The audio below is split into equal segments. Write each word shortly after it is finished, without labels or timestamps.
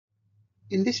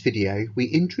In this video, we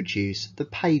introduce the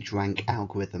PageRank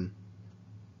algorithm.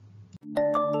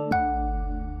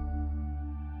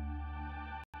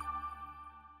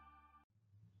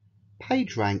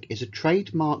 PageRank is a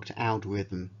trademarked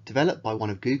algorithm developed by one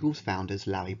of Google's founders,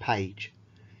 Larry Page.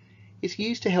 It's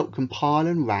used to help compile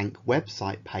and rank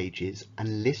website pages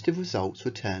and list of results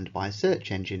returned by a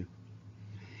search engine.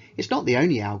 It's not the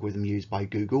only algorithm used by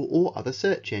Google or other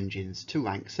search engines to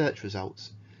rank search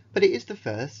results, but it is the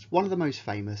first, one of the most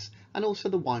famous, and also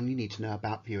the one you need to know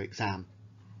about for your exam.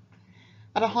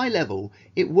 At a high level,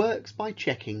 it works by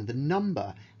checking the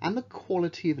number and the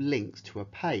quality of links to a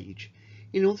page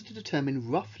in order to determine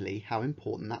roughly how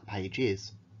important that page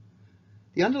is.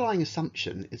 The underlying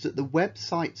assumption is that the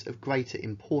websites of greater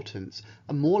importance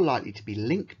are more likely to be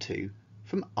linked to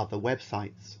from other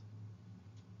websites.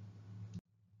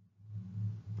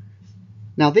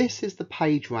 Now this is the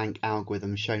PageRank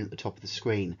algorithm shown at the top of the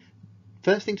screen.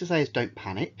 First thing to say is don't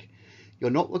panic. You're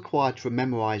not required to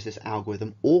memorize this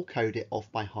algorithm or code it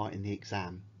off by heart in the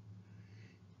exam.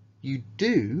 You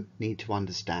do need to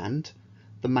understand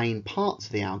the main parts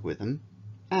of the algorithm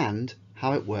and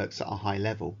how it works at a high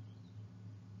level.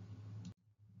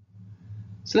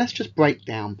 So let's just break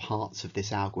down parts of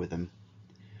this algorithm.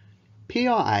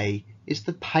 PRA is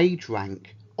the page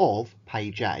rank of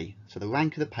page A, so the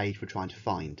rank of the page we're trying to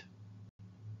find.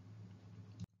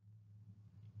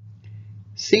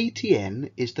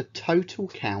 CTN is the total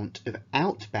count of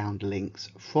outbound links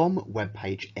from web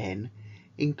page N,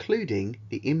 including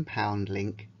the inbound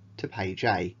link to page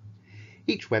A.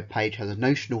 Each web page has a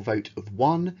notional vote of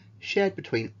 1 shared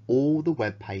between all the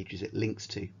web pages it links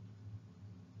to.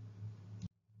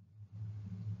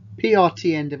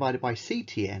 PRTN divided by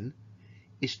CTN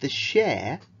is the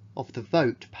share of the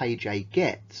vote page A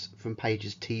gets from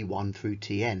pages T1 through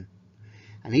Tn,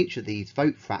 and each of these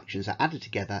vote fractions are added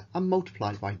together and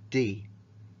multiplied by D.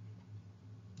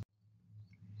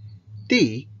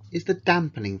 D is the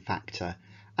dampening factor,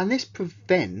 and this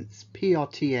prevents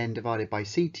PRTN divided by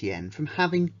CTN from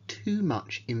having too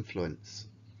much influence.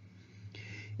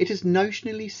 It is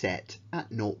notionally set at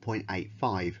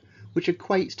 0.85, which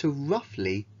equates to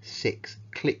roughly 6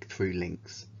 click-through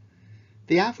links.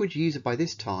 The average user by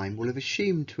this time will have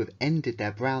assumed to have ended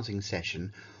their browsing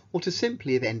session or to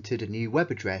simply have entered a new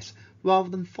web address rather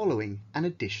than following an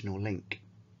additional link.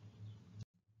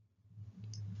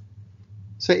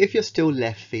 So if you're still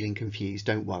left feeling confused,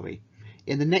 don't worry.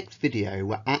 In the next video,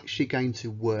 we're actually going to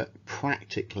work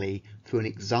practically through an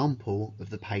example of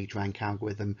the PageRank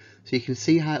algorithm so you can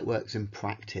see how it works in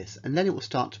practice, and then it will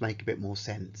start to make a bit more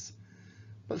sense.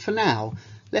 But for now,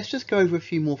 let's just go over a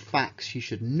few more facts you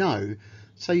should know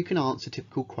so you can answer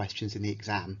typical questions in the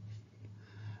exam.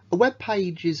 A web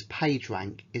page's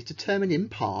PageRank is determined in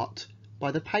part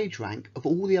by the PageRank of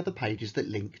all the other pages that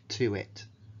link to it.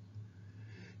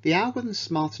 The algorithm is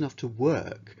smart enough to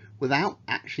work without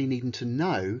actually needing to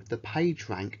know the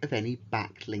PageRank of any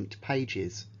backlinked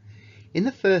pages. In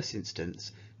the first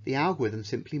instance, the algorithm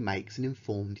simply makes an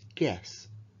informed guess.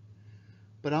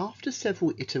 But after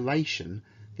several iterations,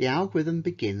 the algorithm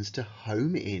begins to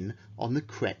home in on the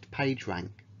correct PageRank.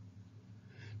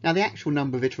 Now the actual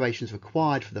number of iterations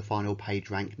required for the final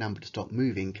PageRank number to stop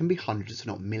moving can be hundreds,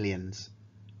 not millions.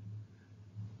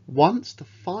 Once the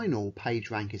final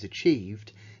PageRank is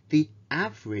achieved, the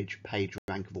average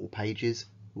PageRank of all pages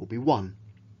will be 1.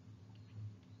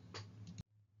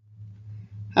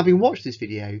 Having watched this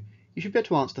video, you should be able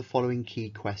to answer the following key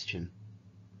question.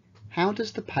 How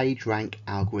does the PageRank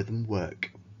algorithm work?